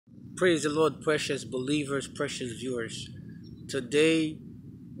Praise the Lord, precious believers, precious viewers. Today,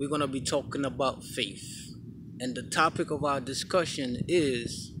 we're going to be talking about faith. And the topic of our discussion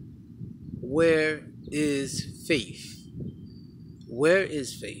is, where is faith? Where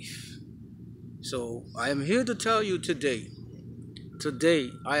is faith? So, I am here to tell you today,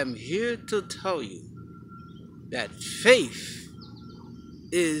 I am here to tell you that faith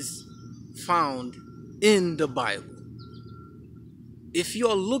is found in the Bible. If you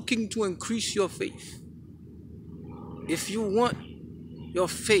are looking to increase your faith, if you want your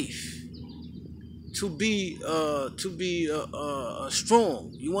faith to be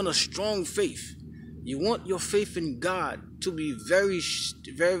strong, you want a strong faith, you want your faith in God to be very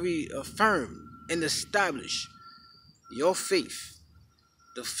firm and established, your faith,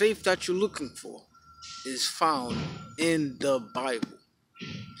 the faith that you're looking for, is found in the Bible.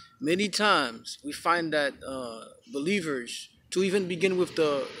 Many times we find that believers, to even begin with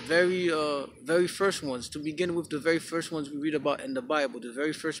the very first ones, we read about in the Bible, the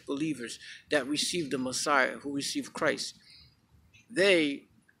very first believers that received the Messiah, who received Christ, they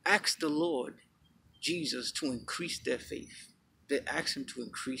asked the Lord Jesus to increase their faith. They asked him to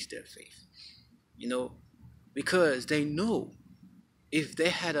increase their faith, because they know if they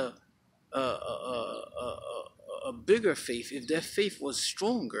had a bigger faith, if their faith was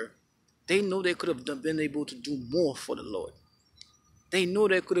stronger, they know they could have been able to do more for the Lord. They know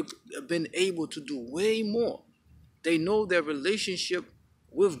they could have been able to do way more. They know their relationship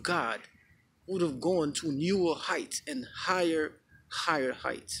with God would have gone to newer heights and higher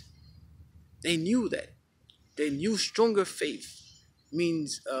heights. They knew that. They knew stronger faith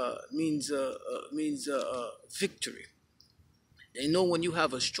means victory. They know when you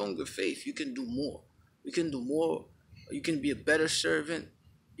have a stronger faith, you can do more. You can do more. You can be a better servant.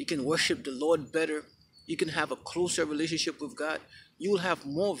 You can worship the Lord better. You can have a closer relationship with God. You will have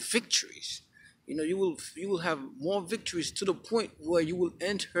more victories. You will have more victories to the point where you will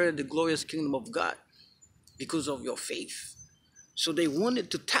enter the glorious kingdom of God because of your faith. So they wanted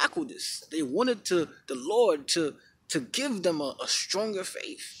to tackle this. They wanted the Lord to give them a stronger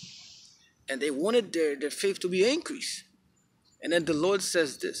faith. And they wanted their faith to be increased. And then the Lord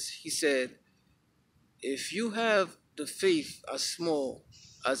says this. He said, if you have the faith as small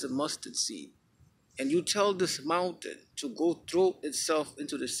as a mustard seed, and you tell this mountain to go throw itself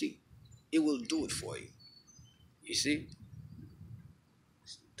into the sea, it will do it for you. You see?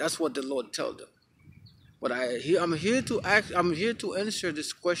 That's what the Lord told them. But I'm here to answer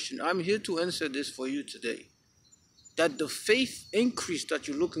this question. I'm here to answer this for you today. That the faith increase that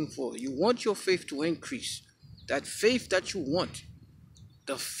you're looking for, you want your faith to increase. That faith that you want,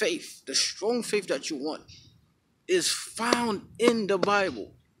 the strong faith that you want, is found in the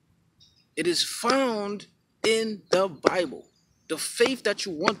Bible. It is found in the Bible. The faith that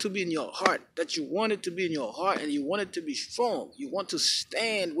you want to be in your heart, that you want it to be in your heart, and you want it to be strong. You want to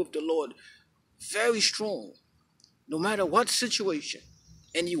stand with the Lord very strong, no matter what situation,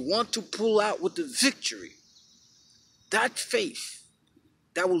 and you want to pull out with the victory. That faith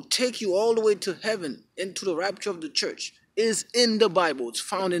that will take you all the way to heaven, into the rapture of the church, is in the Bible. It's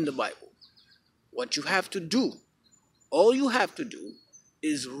found in the Bible. What you have to do, all you have to do,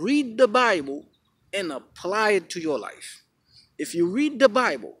 is read the Bible and apply it to your life. If you read the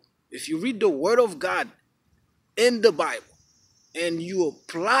Bible, if you read the Word of God in the Bible, and you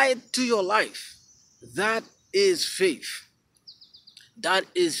apply it to your life, that is faith. That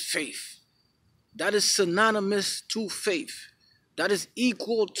is faith. That is synonymous to faith. That is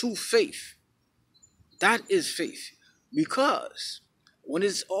equal to faith. That is faith. Because when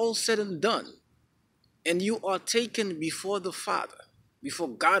it's all said and done, and you are taken before the Father, before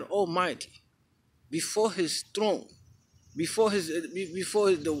God Almighty, before His throne, before the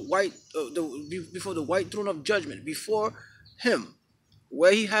white throne of judgment, before Him,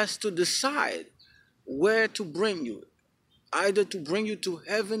 where He has to decide where to bring you, either to bring you to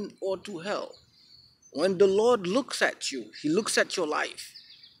heaven or to hell. When the Lord looks at you, He looks at your life,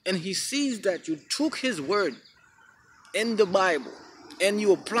 and He sees that you took His word in the Bible and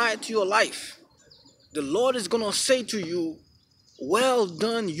you apply it to your life. The Lord is going to say to you, well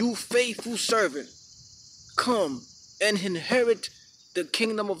done, you faithful servant. Come and inherit the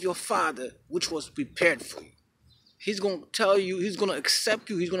kingdom of your Father, which was prepared for you. He's going to tell you, He's going to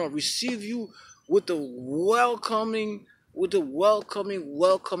accept you, He's going to receive you with a welcoming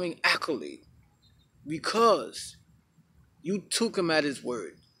accolade. Because you took Him at His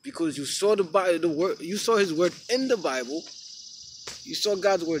word. Because you saw you saw His word in the Bible. You saw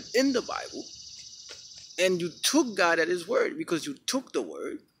God's word in the Bible. And you took God at His word, because you took the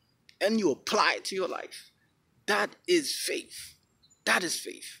word and you apply it to your life. That is faith. That is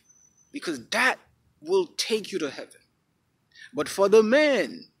faith. because that will take you to heaven. But for the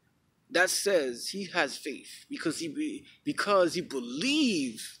man that says he has faith because he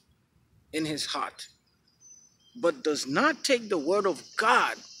believes in his heart, but does not take the word of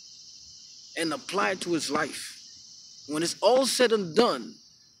God and apply it to his life, when it's all said and done,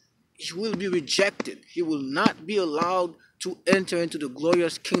 he will be rejected. He will not be allowed to enter into the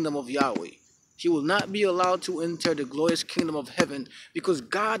glorious kingdom of Yahweh. He will not be allowed to enter the glorious kingdom of heaven, because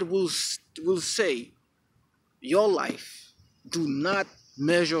God will say, your life do not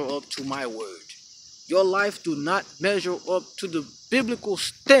measure up to my word. Your life do not measure up to the biblical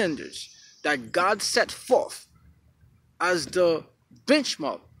standards that God set forth as the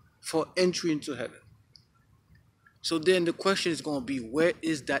benchmark for entry into heaven. So then the question is going to be, where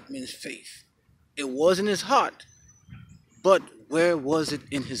is that man's faith? It was in his heart, but where was it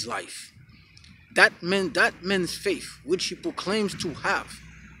in his life? That man's faith, which he proclaims to have,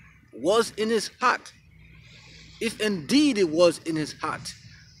 was in his heart. If indeed it was in his heart,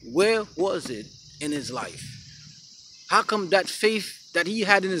 where was it in his life? How come that faith that he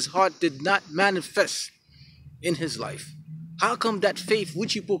had in his heart did not manifest in his life? How come that faith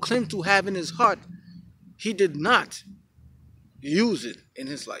which he proclaimed to have in his heart, he did not use it in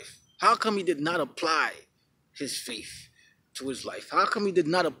his life? How come he did not apply his faith to his life? How come he did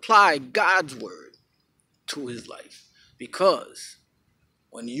not apply God's word to his life? Because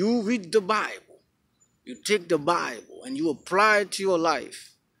when you read the Bible, you take the Bible and you apply it to your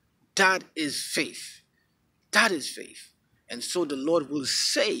life, that is faith. That is faith. And so the Lord will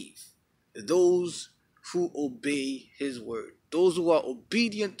save those who obey his word, those who are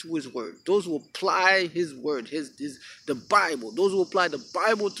obedient to his word, those who apply his word, the Bible, those who apply the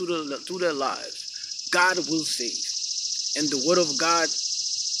Bible to their lives. God will save, and the word of God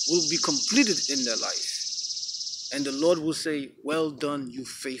will be completed in their life. And the Lord will say, well done, you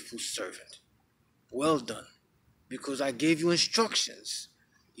faithful servant. Well done, because I gave you instructions.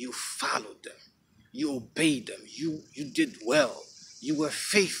 You followed them. You obeyed them. You did well. You were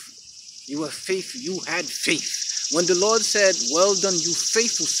faithful. You were faithful. You had faith. When the Lord said, well done, you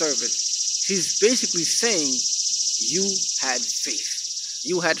faithful servant, he's basically saying you had faith.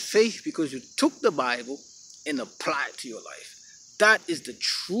 You had faith because you took the Bible and applied it to your life. That is the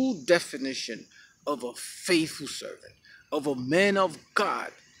true definition of a faithful servant, of a man of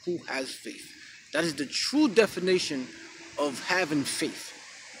God who has faith. That is the true definition of having faith.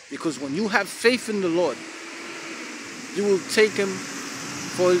 Because when you have faith in the Lord, you will take him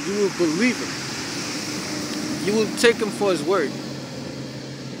for, you will believe him. You will take him for his word.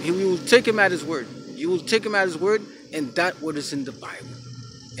 You will take him at his word. You will take him at his word, and that word is in the Bible.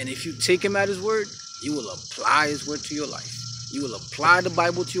 And if you take him at his word, you will apply his word to your life. You will apply the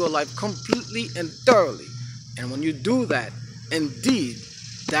Bible to your life completely and thoroughly. And when you do that, indeed,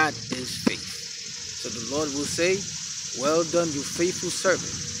 that is faith. So the Lord will say, well done, you faithful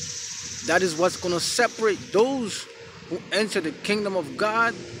servant. That is what's going to separate those who enter the kingdom of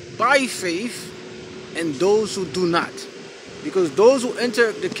God by faith and those who do not. Because those who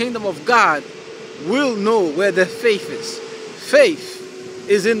enter the kingdom of God will know where their faith is. Faith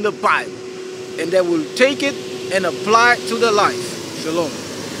is in the Bible, and they will take it and apply it to their life. Shalom.